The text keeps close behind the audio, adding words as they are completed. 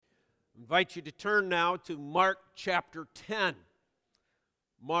I invite you to turn now to Mark chapter 10.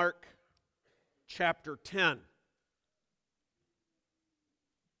 Mark chapter 10.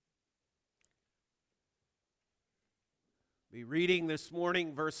 Be reading this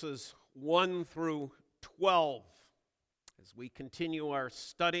morning verses 1 through 12 as we continue our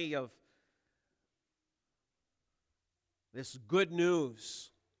study of this good news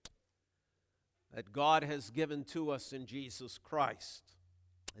that God has given to us in Jesus Christ.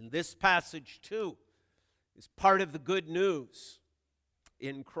 And this passage, too, is part of the good news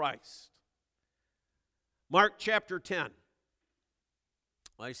in Christ. Mark chapter 10.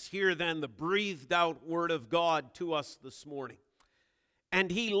 Let's hear then the breathed out word of God to us this morning.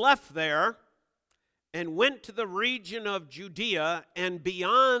 And he left there and went to the region of Judea and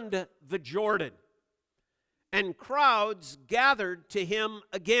beyond the Jordan. And crowds gathered to him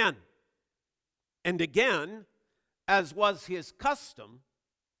again. And again, as was his custom,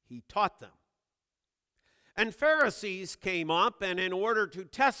 he taught them. And Pharisees came up and in order to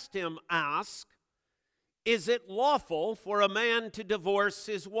test him asked, "Is it lawful for a man to divorce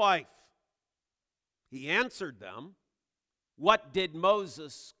his wife?" He answered them, "What did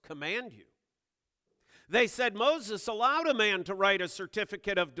Moses command you?" They said, "Moses allowed a man to write a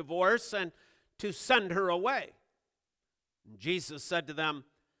certificate of divorce and to send her away." And Jesus said to them,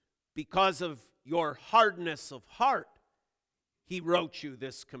 "Because of your hardness of heart, he wrote you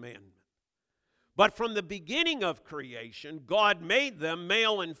this commandment. But from the beginning of creation, God made them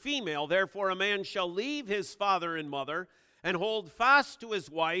male and female. Therefore, a man shall leave his father and mother and hold fast to his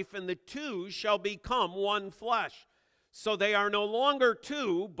wife, and the two shall become one flesh. So they are no longer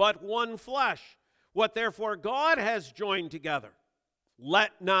two, but one flesh. What therefore God has joined together,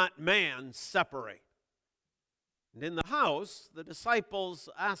 let not man separate." And in the house, the disciples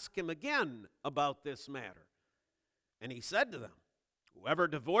asked him again about this matter. And he said to them, "Whoever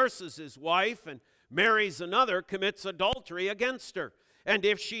divorces his wife and marries another commits adultery against her. And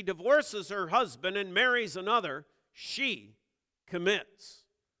if she divorces her husband and marries another, she commits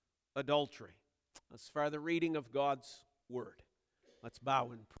adultery." As far as the reading of God's word. Let's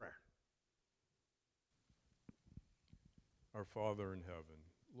bow in prayer. Our Father in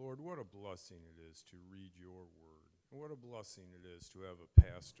heaven, Lord, what a blessing it is to read your word. And what a blessing it is to have a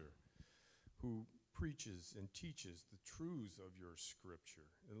pastor who preaches and teaches the truths of your scripture.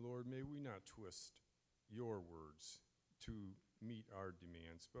 And Lord, may we not twist your words to meet our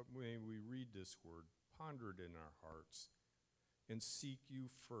demands, but may we read this word, ponder it in our hearts, and seek you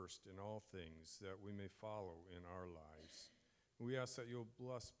first in all things that we may follow in our lives. And we ask that you'll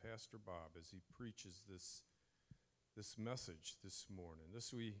bless Pastor Bob as he preaches this message this morning.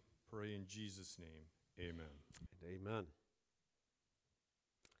 This we pray in Jesus' name. Amen. Amen.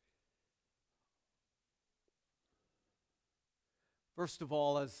 First of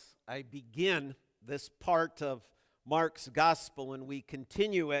all, as I begin this part of Mark's gospel, and we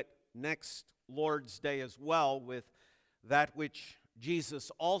continue it next Lord's Day as well with that which Jesus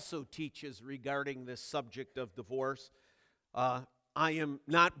also teaches regarding this subject of divorce, I am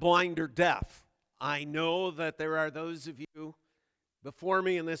not blind or deaf. I know that there are those of you before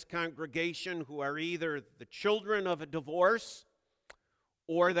me in this congregation who are either the children of a divorce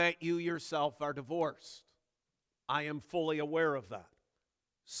or that you yourself are divorced. I am fully aware of that.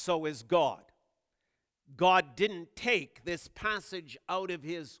 So is God. God didn't take this passage out of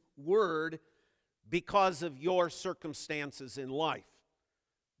his word because of your circumstances in life.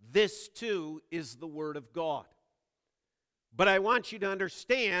 This too is the word of God. But I want you to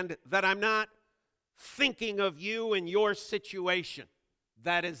understand that I'm not thinking of you and your situation.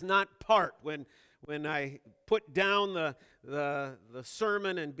 That is not part. When I put down the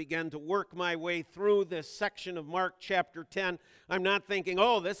sermon and began to work my way through this section of Mark chapter 10, I'm not thinking,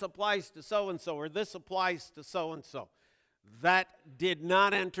 oh, this applies to so-and-so or this applies to so-and-so. That did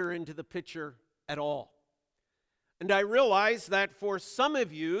not enter into the picture at all. And I realize that for some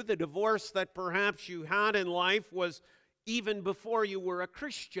of you, the divorce that perhaps you had in life was even before you were a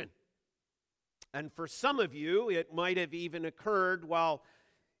Christian. And for some of you, it might have even occurred while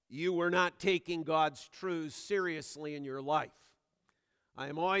you were not taking God's truths seriously in your life. I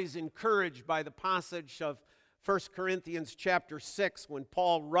am always encouraged by the passage of 1 Corinthians chapter 6 when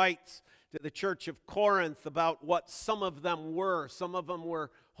Paul writes to the church of Corinth about what some of them were. Some of them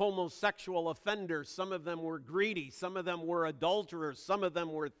were homosexual offenders. Some of them were greedy. Some of them were adulterers. Some of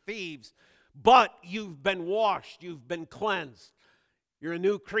them were thieves. But you've been washed. You've been cleansed. You're a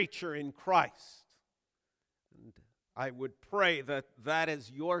new creature in Christ. And I would pray that that is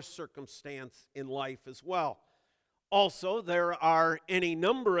your circumstance in life as well. Also, there are any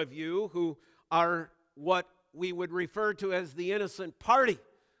number of you who are what we would refer to as the innocent party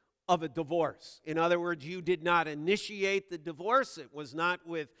of a divorce. In other words, you did not initiate the divorce. It was not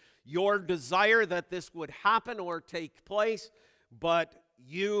with your desire that this would happen or take place, but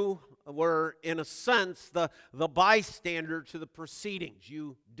you were, in a sense, the bystander to the proceedings.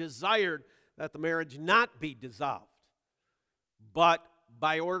 You desired that the marriage not be dissolved. But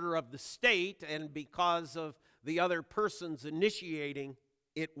by order of the state and because of the other person's initiating,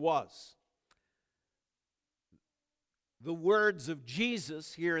 it was. The words of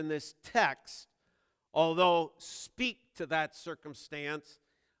Jesus here in this text, although speak to that circumstance,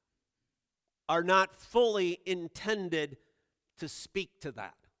 are not fully intended to speak to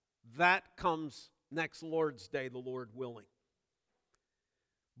that. That comes next Lord's Day, the Lord willing.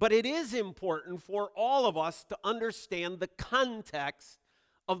 But it is important for all of us to understand the context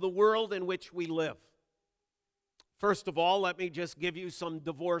of the world in which we live. First of all, let me just give you some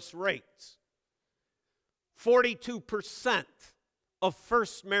divorce rates. 42% of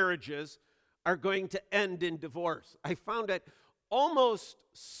first marriages are going to end in divorce. I found it almost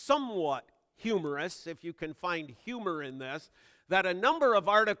somewhat humorous, if you can find humor in this, that a number of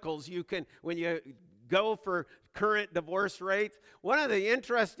articles you can, when you go for current divorce rates, one of the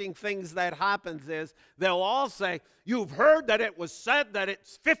interesting things that happens is they'll all say, you've heard that it was said that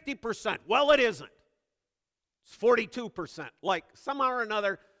it's 50%. Well, it isn't. It's 42%. Like somehow or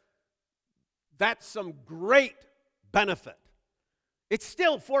another, that's some great benefit. It's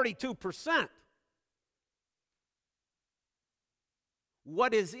still 42%.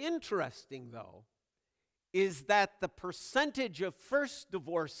 What is interesting, though, is that the percentage of first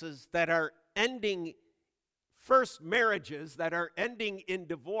divorces that are ending, first marriages that are ending in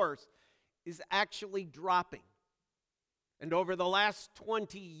divorce is actually dropping. And over the last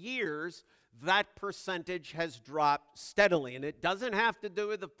 20 years, that percentage has dropped steadily. And it doesn't have to do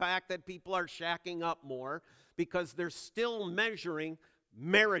with the fact that people are shacking up more, because they're still measuring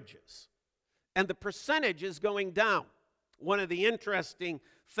marriages. And the percentage is going down. One of the interesting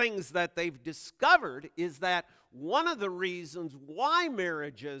things that they've discovered is that one of the reasons why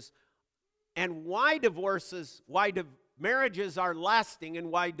marriages and why divorces, marriages are lasting and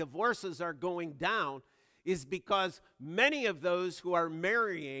why divorces are going down is because many of those who are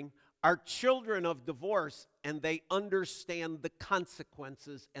marrying are children of divorce, and they understand the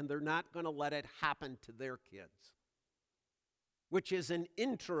consequences, and they're not going to let it happen to their kids, which is an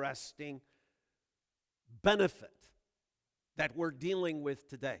interesting benefit that we're dealing with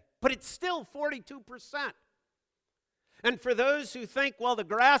today. But it's still 42%. And for those who think, well, the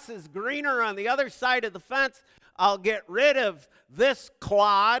grass is greener on the other side of the fence, I'll get rid of this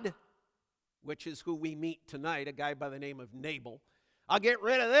clod, which is who we meet tonight, a guy by the name of Nabal. I'll get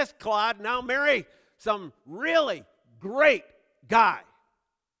rid of this clod, now marry some really great guy.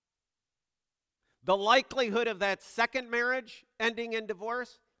 The likelihood of that second marriage ending in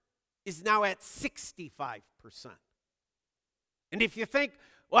divorce is now at 65%. And if you think,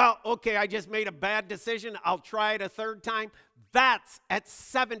 well, okay, I just made a bad decision, I'll try it a third time, that's at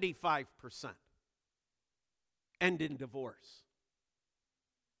 75% end in divorce.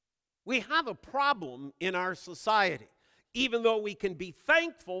 We have a problem in our society. Even though we can be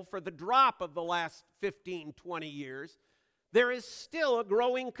thankful for the drop of the last 15, 20 years, there is still a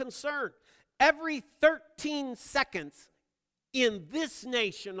growing concern. Every 13 seconds in this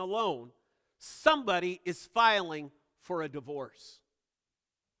nation alone, somebody is filing for a divorce.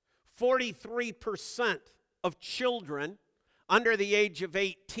 43% of children under the age of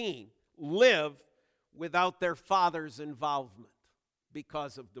 18 live without their father's involvement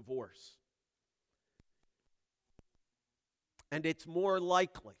because of divorce. And it's more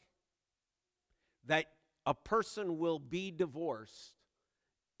likely that a person will be divorced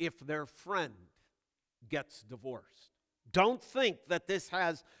if their friend gets divorced. Don't think that this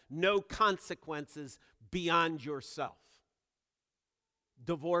has no consequences beyond yourself.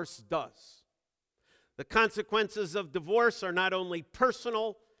 Divorce does. The consequences of divorce are not only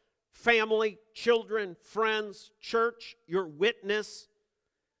personal, family, children, friends, church, your witness.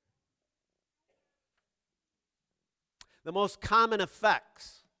 The most common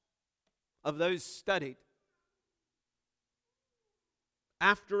effects of those studied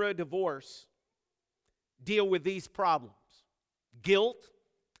after a divorce deal with these problems: guilt,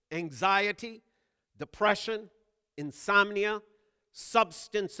 anxiety, depression, insomnia,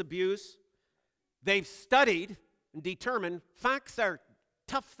 substance abuse. They've studied and determined, facts are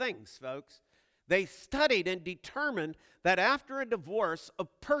tough things, folks. They studied and determined that after a divorce, a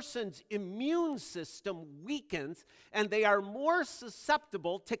person's immune system weakens and they are more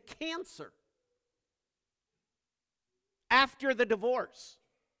susceptible to cancer after the divorce.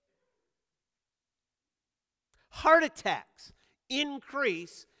 Heart attacks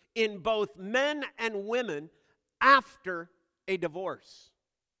increase in both men and women after a divorce.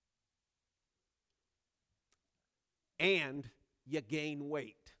 And you gain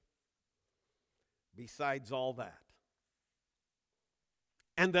weight besides all that.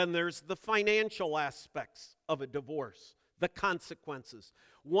 And then there's the financial aspects of a divorce, the consequences.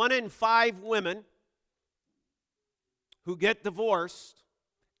 1 in 5 women who get divorced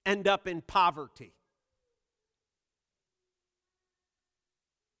end up in poverty.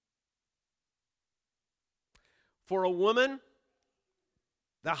 For a woman,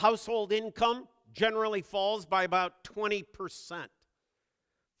 the household income generally falls by about 20%.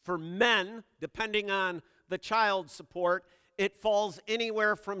 For men, depending on the child support, it falls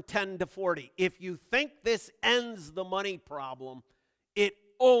anywhere from 10 to 40. If you think this ends the money problem, it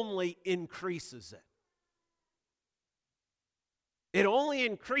only increases it. It only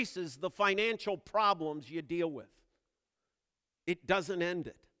increases the financial problems you deal with. It doesn't end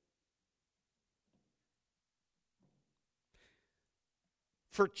it.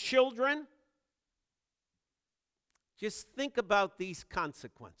 For children, just think about these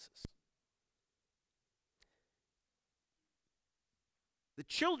consequences. The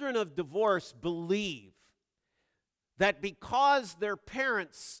children of divorce believe that because their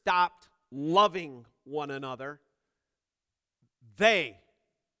parents stopped loving one another, they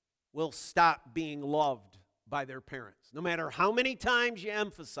will stop being loved by their parents. No matter how many times you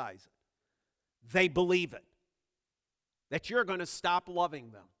emphasize it, they believe it, that you're going to stop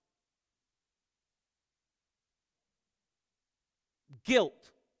loving them.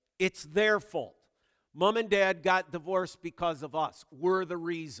 Guilt, it's their fault. Mom and dad got divorced because of us. We're the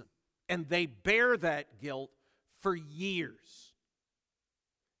reason. And they bear that guilt for years.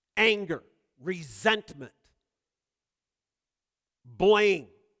 Anger, resentment, blame,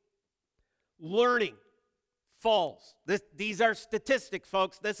 learning falls. These are statistics,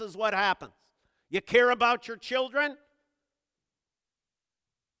 folks. This is what happens. You care about your children?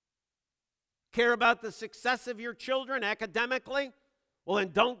 Care about the success of your children academically? Well,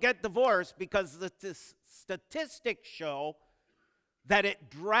 then don't get divorced, because the statistics show that it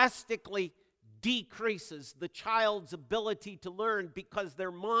drastically decreases the child's ability to learn, because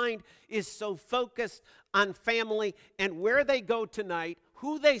their mind is so focused on family and where they go tonight,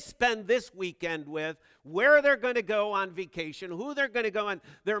 who they spend this weekend with, where they're going to go on vacation, who they're going to go on.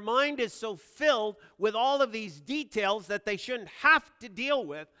 Their mind is so filled with all of these details that they shouldn't have to deal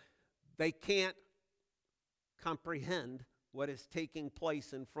with. They can't comprehend what is taking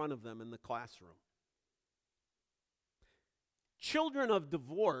place in front of them in the classroom. Children of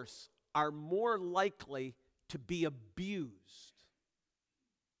divorce are more likely to be abused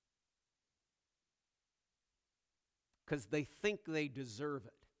because they think they deserve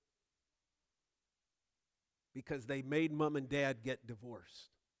it, because they made mom and dad get divorced.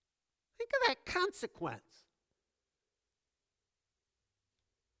 Think of that consequence.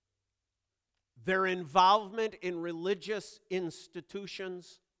 Their involvement in religious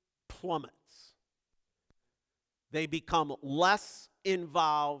institutions plummets. They become less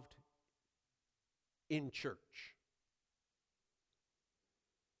involved in church.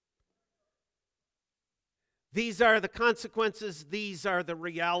 These are the consequences, these are the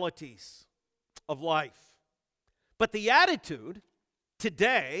realities of life. But the attitude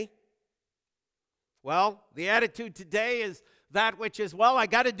today, the attitude today is that which is, I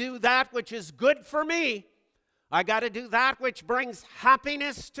got to do that which is good for me. I got to do that which brings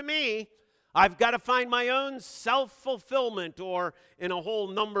happiness to me. I've got to find my own self-fulfillment, or in a whole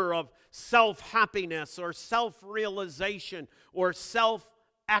number of self-happiness or self-realization or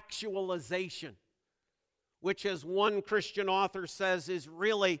self-actualization, which, as one Christian author says, is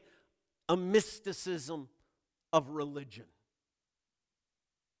really a mysticism of religion.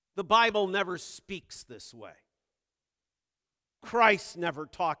 The Bible never speaks this way. Christ never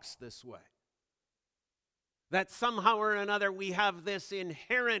talks this way. That somehow or another we have this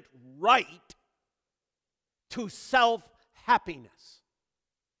inherent right to self-happiness. It's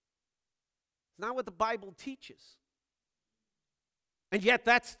not what the Bible teaches. And yet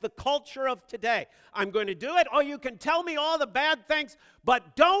that's the culture of today. I'm going to do it. Oh, you can tell me all the bad things,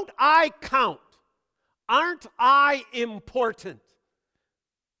 but don't I count? Aren't I important?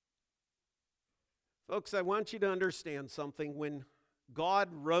 Folks, I want you to understand something. When God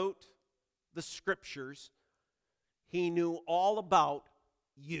wrote the Scriptures, He knew all about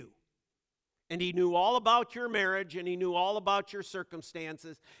you. And He knew all about your marriage, and He knew all about your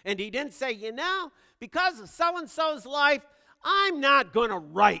circumstances. And He didn't say, because of so-and-so's life, I'm not going to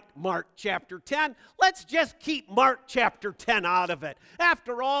write Mark chapter 10. Let's just keep Mark chapter 10 out of it.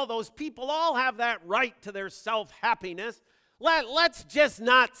 After all, those people all have that right to their self-happiness. Let's just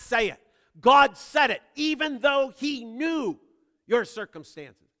not say it. God said it, even though he knew your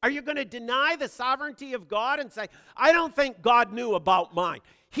circumstances. Are you going to deny the sovereignty of God and say, I don't think God knew about mine?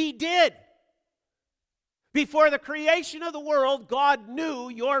 He did. Before the creation of the world, God knew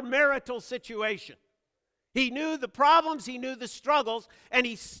your marital situation. He knew the problems, he knew the struggles, and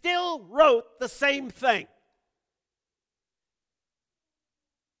he still wrote the same thing.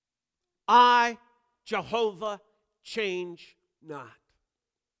 I, Jehovah, change not.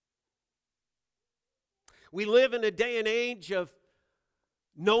 We live in a day and age of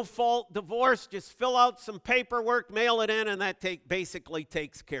no-fault divorce. Just fill out some paperwork, mail it in, and that basically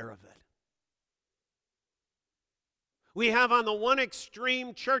takes care of it. We have on the one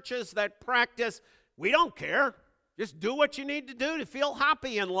extreme churches that practice, we don't care. Just do what you need to do to feel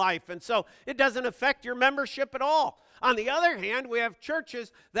happy in life. And so it doesn't affect your membership at all. On the other hand, we have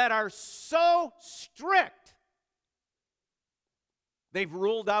churches that are so strict, they've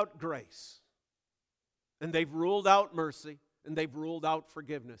ruled out grace. And they've ruled out mercy. And they've ruled out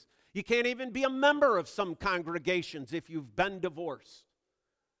forgiveness. You can't even be a member of some congregations if you've been divorced.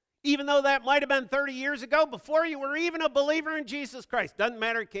 Even though that might have been 30 years ago, before you were even a believer in Jesus Christ. Doesn't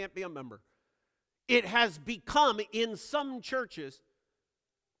matter, you can't be a member. It has become, in some churches,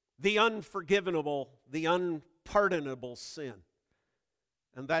 the unforgivable, the unpardonable sin.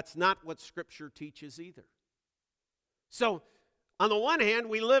 And that's not what Scripture teaches either. So, on the one hand,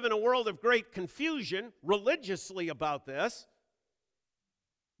 we live in a world of great confusion religiously about this,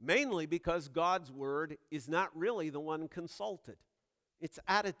 mainly because God's Word is not really the one consulted. It's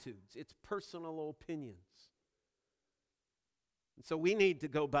attitudes, it's personal opinions. And so we need to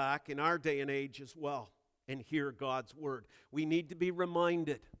go back in our day and age as well and hear God's Word. We need to be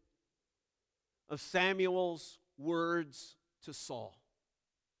reminded of Samuel's words to Saul.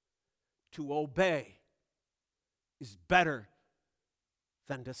 To obey is better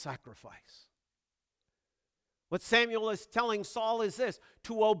than to sacrifice. What Samuel is telling Saul is this: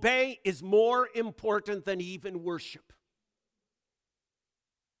 to obey is more important than even worship.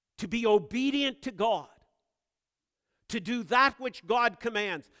 To be obedient to God, to do that which God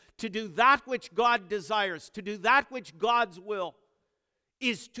commands, to do that which God desires, to do that which God's will,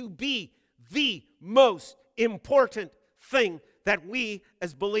 is to be the most important thing that we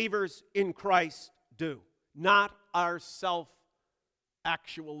as believers in Christ do, not our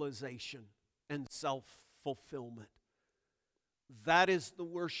self-actualization and self-fulfillment. That is the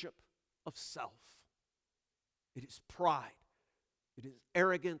worship of self. It is pride. It is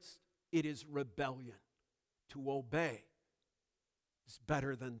arrogance. It is rebellion. To obey is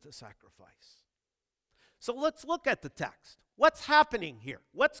better than to sacrifice. So let's look at the text. What's happening here?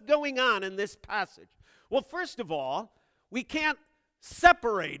 What's going on in this passage? Well, first of all, we can't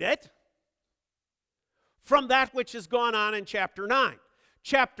separate it from that which has gone on in chapter 9.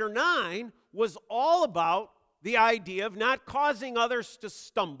 Chapter 9 was all about the idea of not causing others to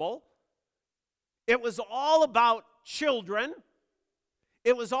stumble. It was all about children.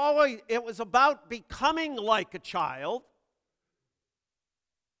 It was about becoming like a child.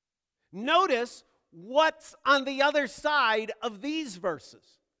 Notice what's on the other side of these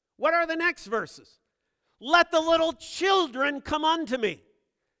verses. What are the next verses? Let the little children come unto me.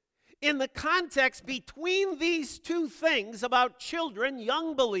 In the context between these two things about children,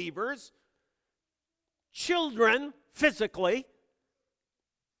 young believers, children physically,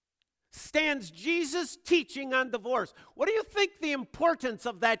 stands Jesus' teaching on divorce. What do you think the importance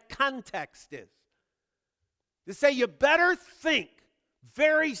of that context is? To say you better think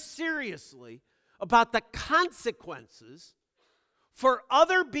very seriously about the consequences for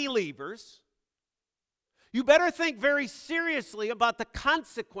other believers. You better think very seriously about the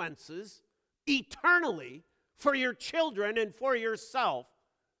consequences eternally for your children and for yourself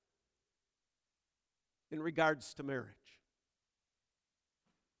in regards to marriage.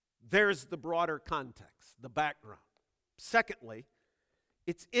 There's the broader context, the background. Secondly,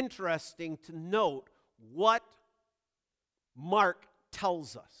 it's interesting to note what Mark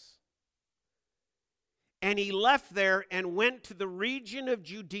tells us. And he left there and went to the region of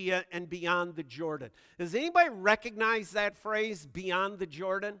Judea and beyond the Jordan. Does anybody recognize that phrase, beyond the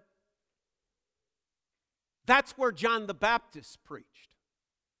Jordan? That's where John the Baptist preached.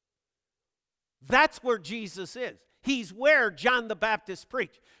 That's where Jesus is. He's where John the Baptist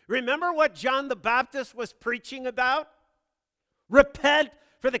preached. Remember what John the Baptist was preaching about? Repent,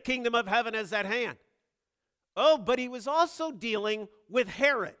 for the kingdom of heaven is at hand. Oh, but he was also dealing with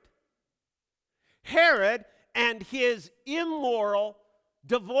Herod. Herod and his immoral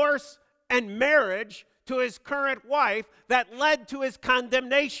divorce and marriage to his current wife that led to his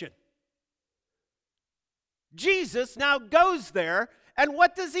condemnation. Jesus now goes there, and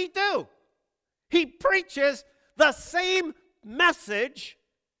what does he do? He preaches the same message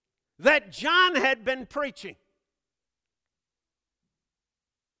that John had been preaching.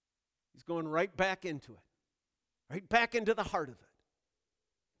 He's going right back into it, right back into the heart of it.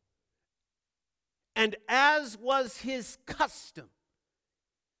 And as was his custom,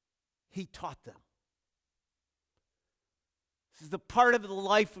 he taught them. This is the part of the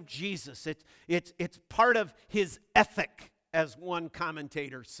life of Jesus. It's part of his ethic, as one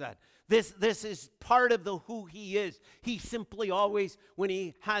commentator said. This is part of who he is. He simply always, when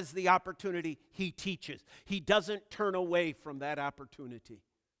he has the opportunity, he teaches. He doesn't turn away from that opportunity.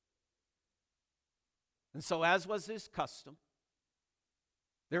 And so, as was his custom,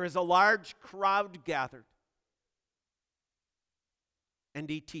 there is a large crowd gathered, and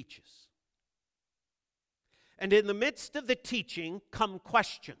he teaches. And in the midst of the teaching come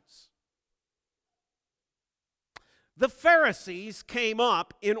questions. The Pharisees came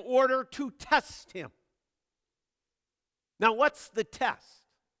up in order to test him. Now, what's the test?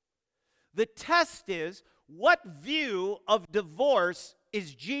 The test is, what view of divorce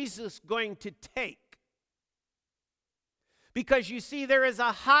is Jesus going to take? Because you see, there is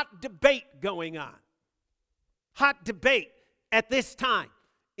a hot debate going on. Hot debate at this time,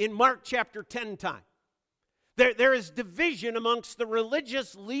 in Mark chapter 10 time. There is division amongst the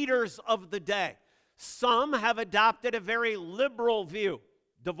religious leaders of the day. Some have adopted a very liberal view.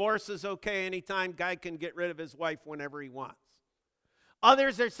 Divorce is okay anytime. Guy can get rid of his wife whenever he wants.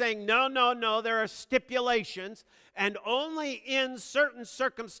 Others are saying, no, there are stipulations, and only in certain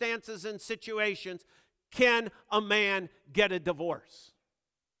circumstances and situations can a man get a divorce.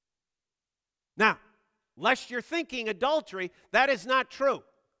 Now, lest you're thinking adultery, that is not true.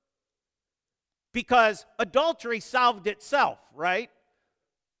 Because adultery solved itself, right?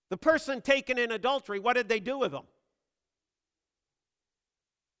 The person taken in adultery, what did they do with them?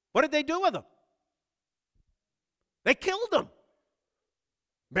 What did they do with them? They killed them.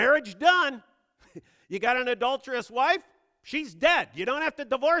 Marriage done. You got an adulterous wife? She's dead. You don't have to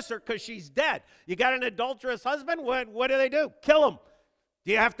divorce her because she's dead. You got an adulterous husband? What do they do? Kill him.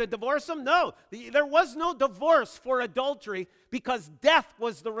 Do you have to divorce him? No. There was no divorce for adultery because death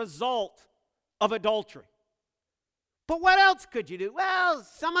was the result of adultery. But what else could you do? Well,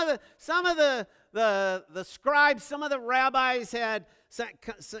 some of the scribes, some of the rabbis had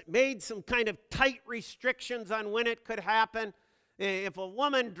made some kind of tight restrictions on when it could happen. If a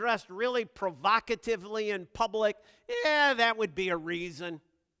woman dressed really provocatively in public, that would be a reason.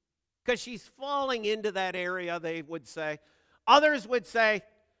 Because she's falling into that area, they would say. Others would say,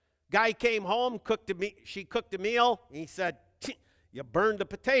 guy came home, she cooked a meal, and he said, you burned the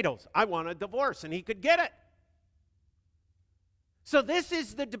potatoes. I want a divorce, and he could get it. So this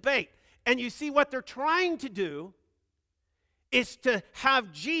is the debate. And you see what they're trying to do is to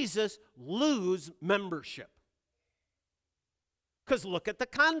have Jesus lose membership. Because look at the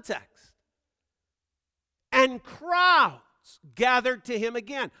context. And crowds gathered to him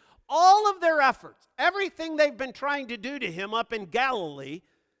again. All of their efforts, everything they've been trying to do to him up in Galilee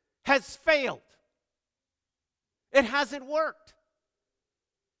has failed. It hasn't worked.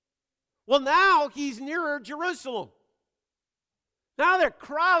 Well, now he's nearer Jerusalem. Now their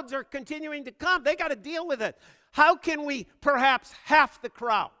crowds are continuing to come. They got to deal with it. How can we perhaps half the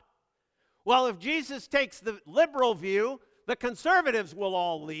crowd? Well, if Jesus takes the liberal view, the conservatives will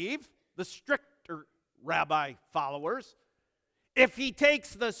all leave, the stricter rabbi followers. If he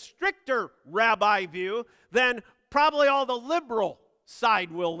takes the stricter rabbi view, then probably all the liberal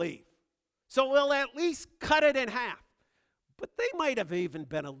side will leave. So we'll at least cut it in half. But they might have even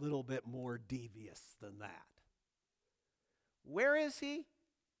been a little bit more devious than that. Where is he?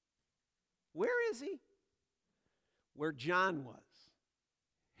 Where is he? Where John was.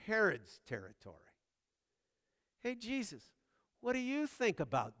 Herod's territory. Hey, Jesus, what do you think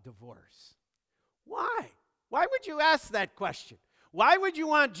about divorce? Why? Why would you ask that question? Why would you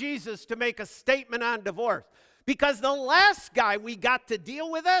want Jesus to make a statement on divorce? Because the last guy we got to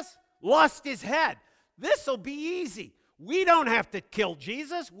deal with us lost his head. This will be easy. We don't have to kill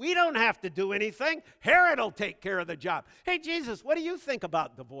Jesus. We don't have to do anything. Herod will take care of the job. Hey, Jesus, what do you think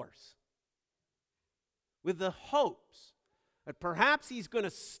about divorce? With the hopes that perhaps he's going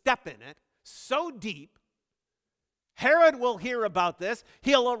to step in it so deep, Herod will hear about this.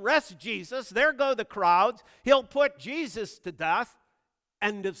 He'll arrest Jesus. There go the crowds. He'll put Jesus to death.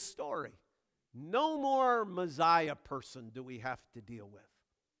 End of story. No more Messiah person do we have to deal with.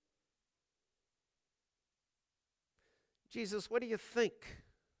 Jesus, what do you think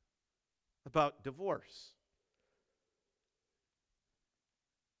about divorce?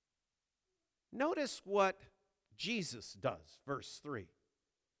 Notice what Jesus does, verse 3.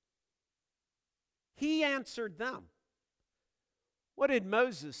 He answered them, "What did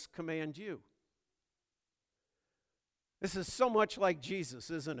Moses command you?" This is so much like Jesus,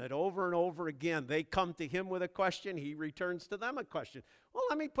 isn't it? Over and over again, they come to him with a question. He returns to them a question. Well,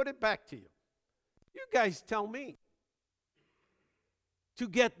 let me put it back to you. You guys tell me. To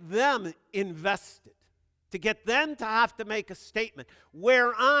get them invested, to get them to have to make a statement,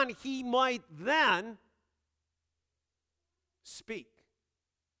 whereon he might then speak.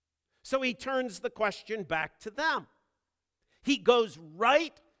 So he turns the question back to them. He goes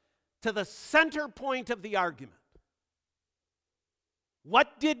right to the center point of the argument.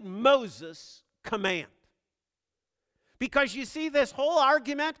 What did Moses command? Because you see, this whole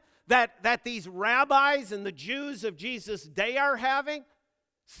argument that these rabbis and the Jews of Jesus' day are having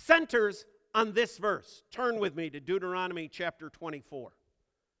centers on this verse. Turn with me to Deuteronomy chapter 24.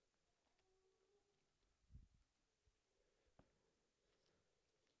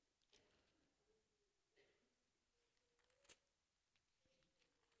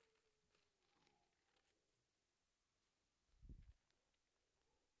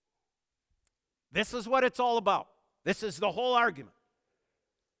 This is what it's all about. This is the whole argument.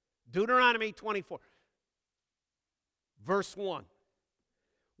 Deuteronomy 24, verse 1.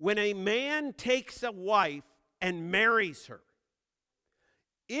 When a man takes a wife and marries her,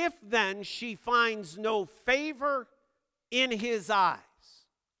 if then she finds no favor in his eyes,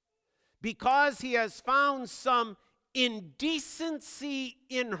 because he has found some indecency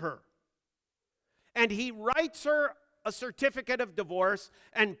in her, and he writes her a certificate of divorce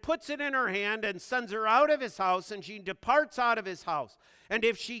and puts it in her hand and sends her out of his house, and she departs out of his house. And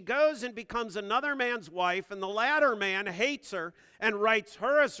if she goes and becomes another man's wife, and the latter man hates her and writes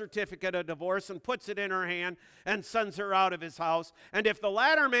her a certificate of divorce and puts it in her hand and sends her out of his house, and if the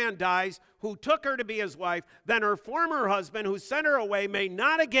latter man dies who took her to be his wife, then her former husband who sent her away may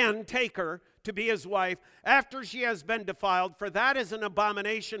not again take her to be his wife after she has been defiled, for that is an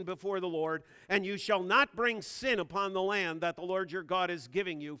abomination before the Lord, and you shall not bring sin upon the land that the Lord your God is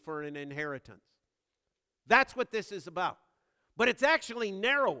giving you for an inheritance. That's what this is about. But it's actually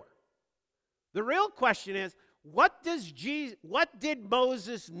narrower. The real question is, what did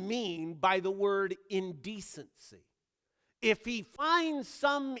Moses mean by the word indecency? If he finds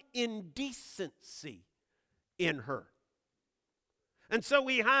some indecency in her. And so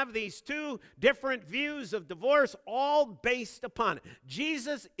we have these two different views of divorce, all based upon it.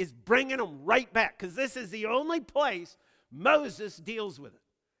 Jesus is bringing them right back, because this is the only place Moses deals with it.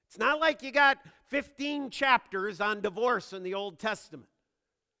 It's not like you got 15 chapters on divorce in the Old Testament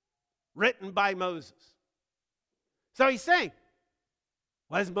written by Moses. So he's saying,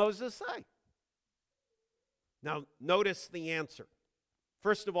 what does Moses say? Now, notice the answer.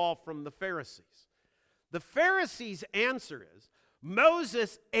 First of all, from the Pharisees. The Pharisees' answer is,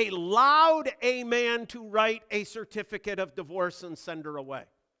 Moses allowed a man to write a certificate of divorce and send her away.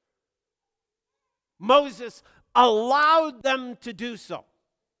 Moses allowed them to do so.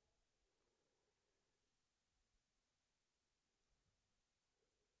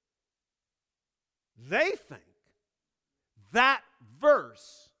 They think that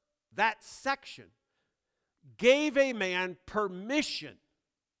verse, that section, gave a man permission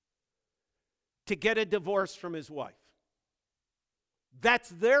to get a divorce from his wife. That's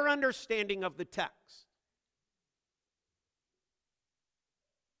their understanding of the text.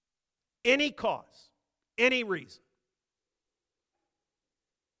 Any cause, any reason.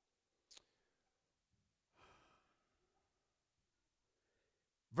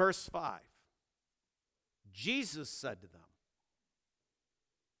 Verse 5. Jesus said to them,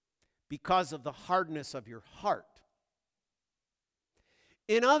 because of the hardness of your heart.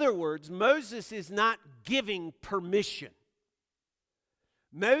 In other words, Moses is not giving permission.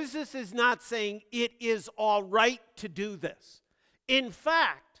 Moses is not saying it is all right to do this. In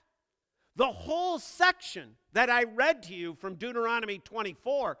fact, the whole section that I read to you from Deuteronomy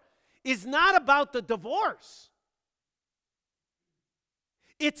 24 is not about the divorce.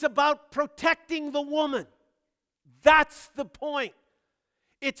 It's about protecting the woman. That's the point.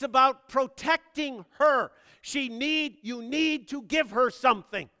 It's about protecting her. You need to give her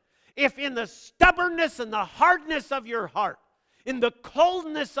something. If in the stubbornness and the hardness of your heart, in the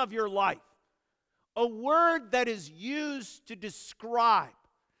coldness of your life, a word that is used to describe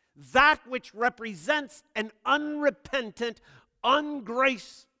that which represents an unrepentant,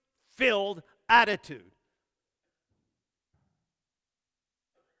 ungrace-filled attitude.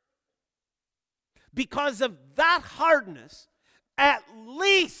 Because of that hardness, at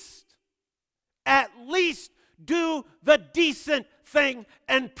least do the decent thing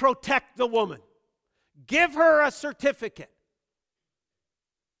and protect the woman. Give her a certificate.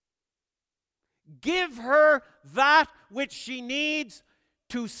 Give her that which she needs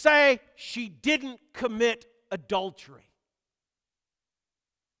to say she didn't commit adultery.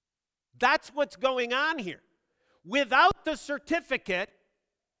 That's what's going on here. Without the certificate,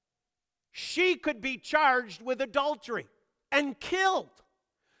 she could be charged with adultery and killed.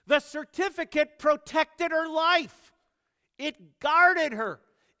 The certificate protected her life. It guarded her.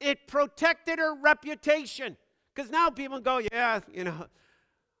 It protected her reputation. Because now people go, yeah,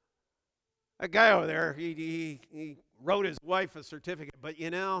 that guy over there, he wrote his wife a certificate, but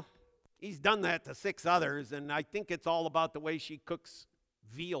he's done that to 6 others, and I think it's all about the way she cooks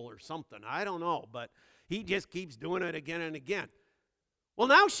veal or something. I don't know, but he just keeps doing it again and again. Well,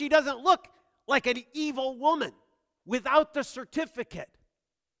 now she doesn't look like an evil woman without the certificate.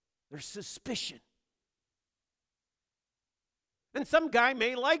 There's suspicion. And some guy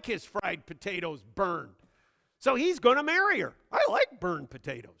may like his fried potatoes burned, so he's going to marry her. I like burned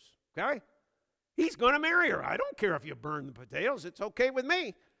potatoes, okay? He's going to marry her. I don't care if you burn the potatoes. It's okay with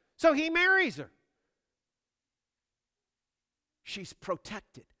me. So he marries her. She's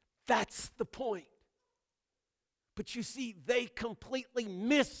protected. That's the point. But you see, they completely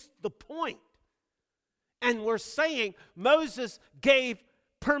missed the point. And we're saying Moses gave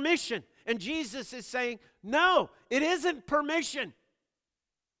permission. And Jesus is saying, no, it isn't permission.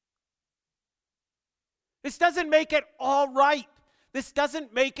 This doesn't make it all right. This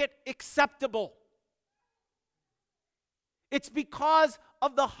doesn't make it acceptable. It's because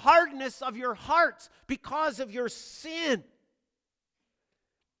of the hardness of your hearts, because of your sin.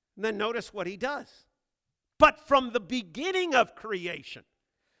 And then notice what he does. But from the beginning of creation,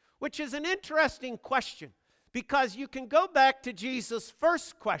 which is an interesting question, because you can go back to Jesus'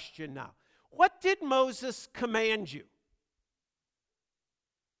 first question now. What did Moses command you?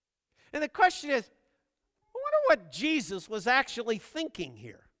 And the question is, I wonder what Jesus was actually thinking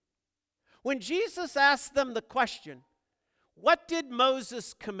here. When Jesus asked them the question, what did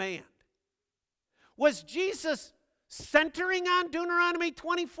Moses command? Was Jesus centering on Deuteronomy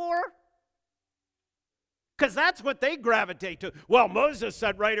 24? Because that's what they gravitate to. Well, Moses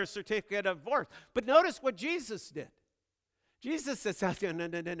said, write a certificate of divorce. But notice what Jesus did. Jesus says,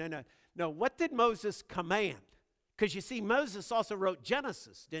 no. No, what did Moses command? Because you see, Moses also wrote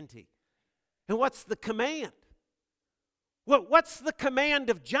Genesis, didn't he? And what's the command? Well, what's the command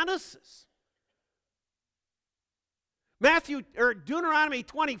of Genesis? Deuteronomy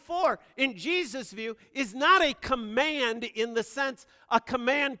 24, in Jesus' view, is not a command in the sense a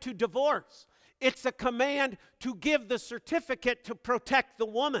command to divorce. It's a command to give the certificate to protect the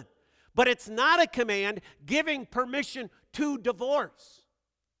woman. But it's not a command giving permission to divorce.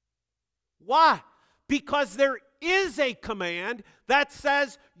 Why? Because there is a command that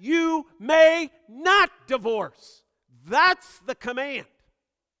says you may not divorce. That's the command.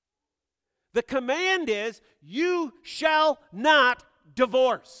 The command is, you shall not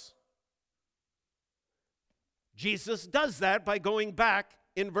divorce. Jesus does that by going back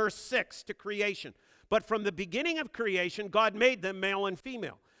in verse 6 to creation. But from the beginning of creation, God made them male and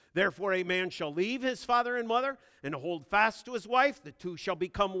female. Therefore, a man shall leave his father and mother and hold fast to his wife. The two shall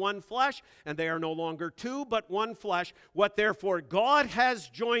become one flesh, and they are no longer two, but one flesh. What therefore God has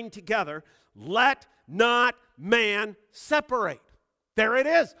joined together, let not man separate. There it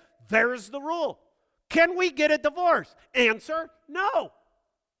is. There's the rule. Can we get a divorce? Answer, no.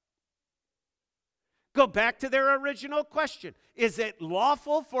 Go back to their original question. Is it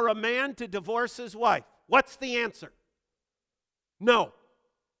lawful for a man to divorce his wife? What's the answer? No.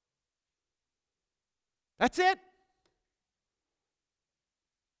 That's it.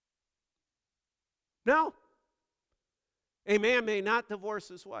 No. A man may not divorce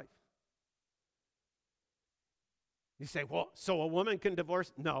his wife. You say, well, so a woman can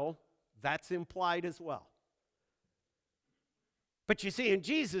divorce? No, that's implied as well. But you see, in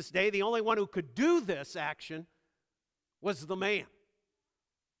Jesus' day, the only one who could do this action was the man.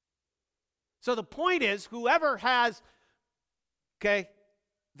 So the point is, whoever has,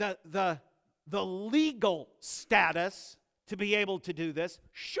 the legal status to be able to do this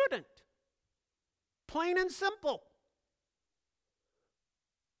shouldn't. Plain and simple.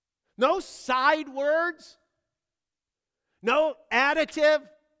 No side words. No additive,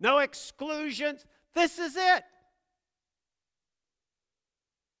 no exclusions. This is it.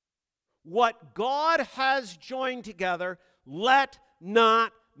 What God has joined together, let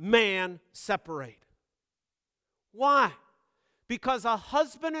not man separate. Why? Because a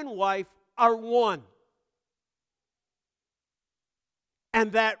husband and wife are one.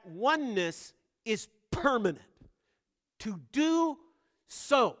 And that oneness is permanent. To do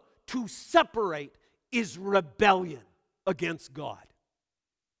so, to separate, is rebellion against God.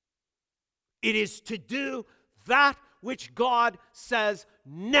 It is to do that which God says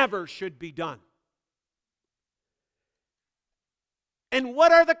never should be done. And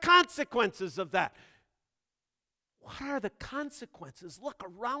what are the consequences of that? What are the consequences? Look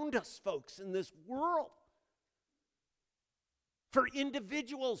around us, folks, in this world. For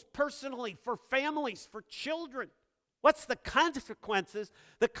individuals, personally, for families, for children. What's the consequences?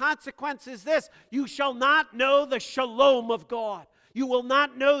 The consequence is this: you shall not know the shalom of God. You will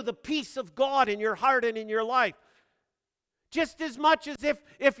not know the peace of God in your heart and in your life. Just as much as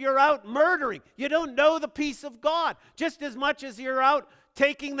if you're out murdering, you don't know the peace of God. Just as much as you're out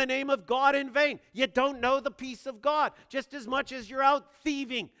taking the name of God in vain, you don't know the peace of God. Just as much as you're out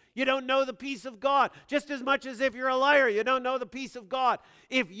thieving, you don't know the peace of God. Just as much as if you're a liar, you don't know the peace of God.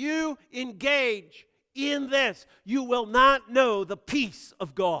 If you engage in this, you will not know the peace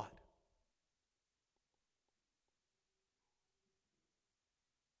of God.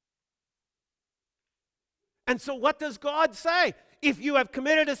 And so what does God say? If you have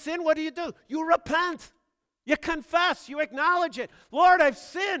committed a sin, what do? You repent. You confess. You acknowledge it. Lord, I've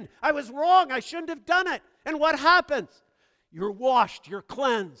sinned. I was wrong. I shouldn't have done it. And what happens? You're washed. You're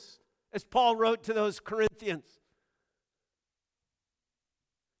cleansed. As Paul wrote to those Corinthians.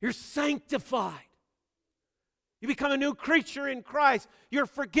 You're sanctified. You become a new creature in Christ. You're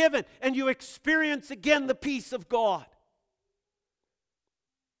forgiven. And you experience again the peace of God.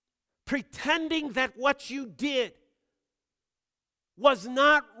 Pretending that what you did was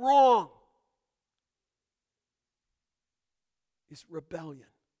not wrong is rebellion.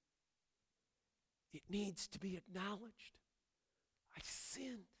 It needs to be acknowledged. I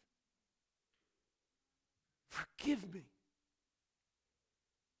sinned. Forgive me,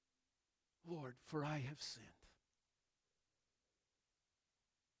 Lord, for I have sinned.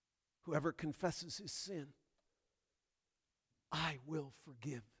 Whoever confesses his sin, I will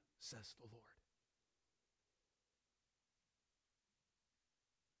forgive, says the Lord.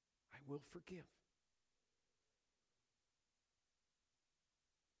 I will forgive.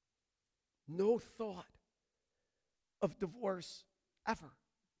 No thought of divorce ever.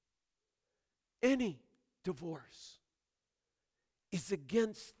 Any divorce is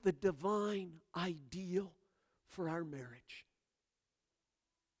against the divine ideal for our marriage.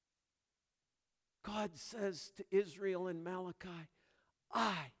 God says to Israel in Malachi,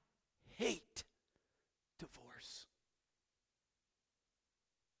 I hate divorce.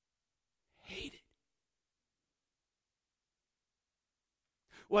 Hate it.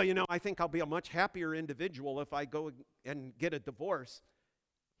 Well, I think I'll be a much happier individual if I go and get a divorce.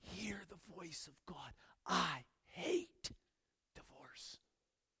 Hear the voice of God. I hate divorce.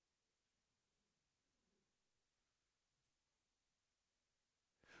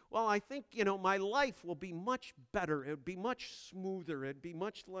 Well, I think, my life will be much better. It would be much smoother. It would be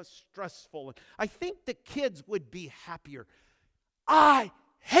much less stressful. I think the kids would be happier. I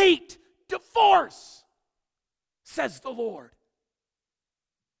hate divorce, says the Lord.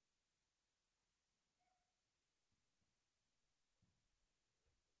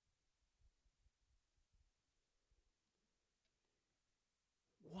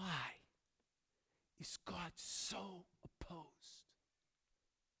 Why is God so opposed?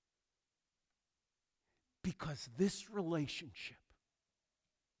 Because this relationship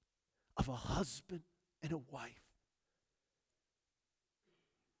of a husband and a wife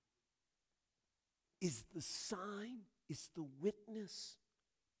is the sign, is the witness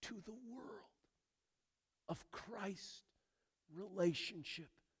to the world of Christ's relationship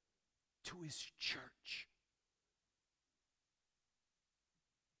to his church.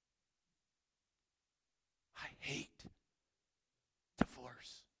 I hate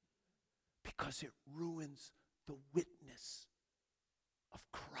divorce because it ruins the witness of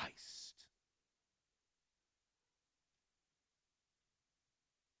Christ.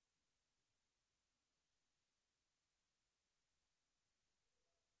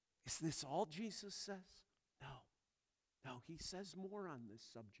 Is this all Jesus says? No, he says more on this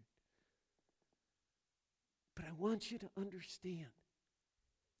subject. But I want you to understand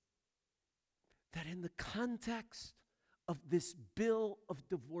that in the context of this bill of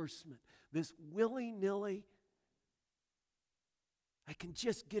divorcement, this willy-nilly, I can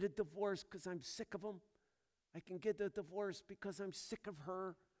just get a divorce because I'm sick of him. I can get a divorce because I'm sick of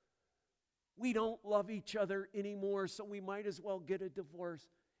her. We don't love each other anymore, so we might as well get a divorce,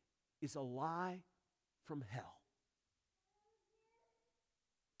 is a lie from hell.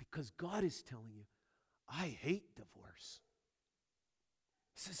 Because God is telling you, I hate divorce.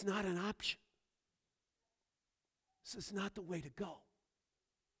 This is not an option. This is not the way to go.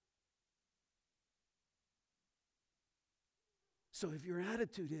 So if your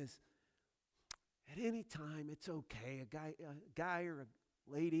attitude is, at any time, it's okay, a guy or a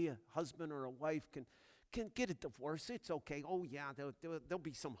lady, a husband or a wife can get a divorce. It's okay. Oh, yeah, there'll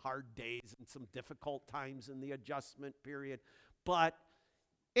be some hard days and some difficult times in the adjustment period, but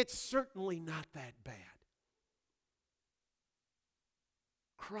it's certainly not that bad.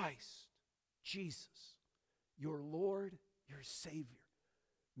 Christ, Jesus, your Lord, your Savior,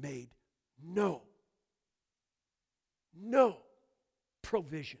 made no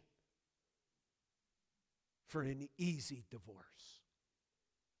provision for an easy divorce.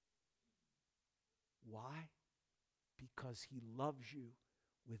 Why? Because he loves you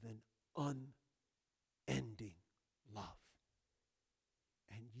with an unending love.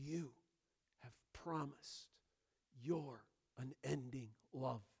 And you have promised your unending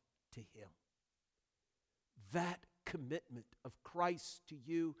love to him. That commitment of Christ to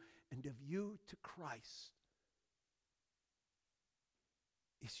you and of you to Christ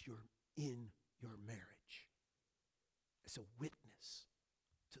is in your marriage as a witness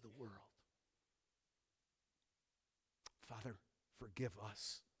to the world. Father, forgive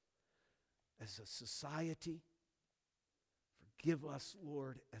us as a society. Forgive us,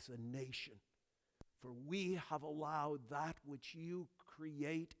 Lord, as a nation. For we have allowed that which you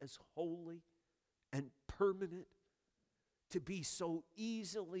create as holy and permanent to be so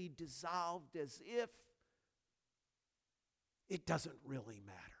easily dissolved as if it doesn't really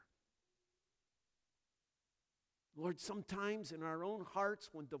matter. Lord, sometimes in our own hearts,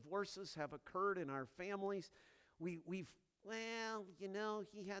 when divorces have occurred in our families, we've, well, you know,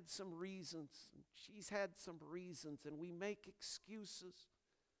 he had some reasons, and she's had some reasons, and we make excuses.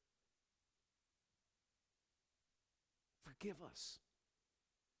 Forgive us.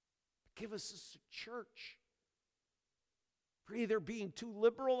 Forgive us as a church for either being too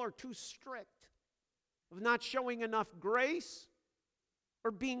liberal or too strict, of not showing enough grace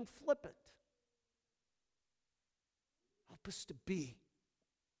or being flippant. Help us to be.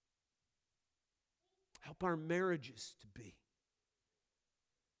 Help our marriages to be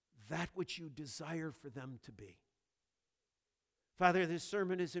that which you desire for them to be. Father, this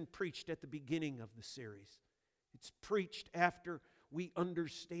sermon isn't preached at the beginning of the series. It's preached after we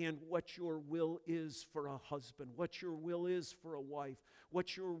understand what your will is for a husband, what your will is for a wife,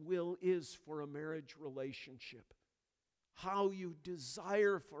 what your will is for a marriage relationship, how you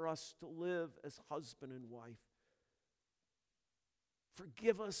desire for us to live as husband and wife.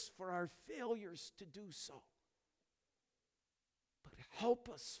 Forgive us for our failures to do so. But help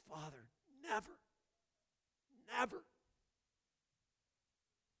us, Father, never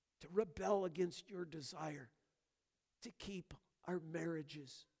to rebel against your desire to keep our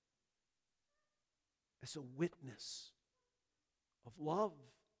marriages as a witness of love,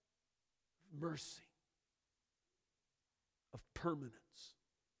 of mercy, of permanence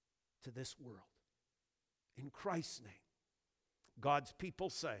to this world. In Christ's name, God's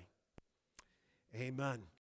people say, amen.